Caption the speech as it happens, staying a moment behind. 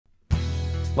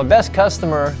My best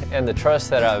customer and the trust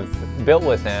that I've built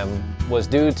with them was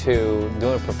due to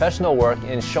doing professional work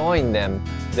and showing them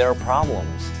their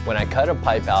problems. When I cut a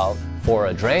pipe out for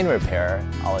a drain repair,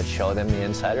 I would show them the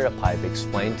inside of the pipe,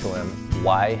 explain to them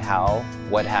why, how,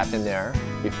 what happened there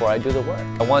before I do the work.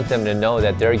 I want them to know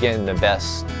that they're getting the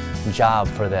best job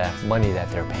for the money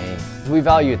that they're paying. We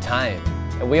value time,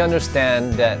 and we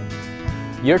understand that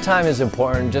your time is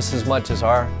important just as much as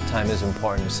our time is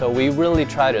important. So we really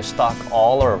try to stock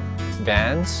all our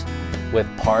vans with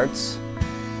parts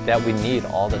that we need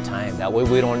all the time. That way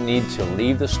we don't need to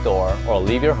leave the store or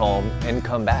leave your home and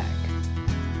come back.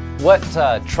 What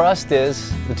trust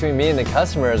is between me and the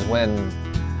customer is when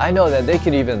I know that they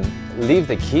could even leave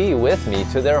the key with me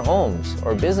to their homes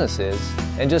or businesses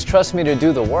and just trust me to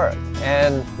do the work.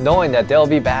 And knowing that they'll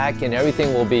be back and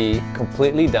everything will be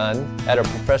completely done at a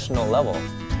professional level.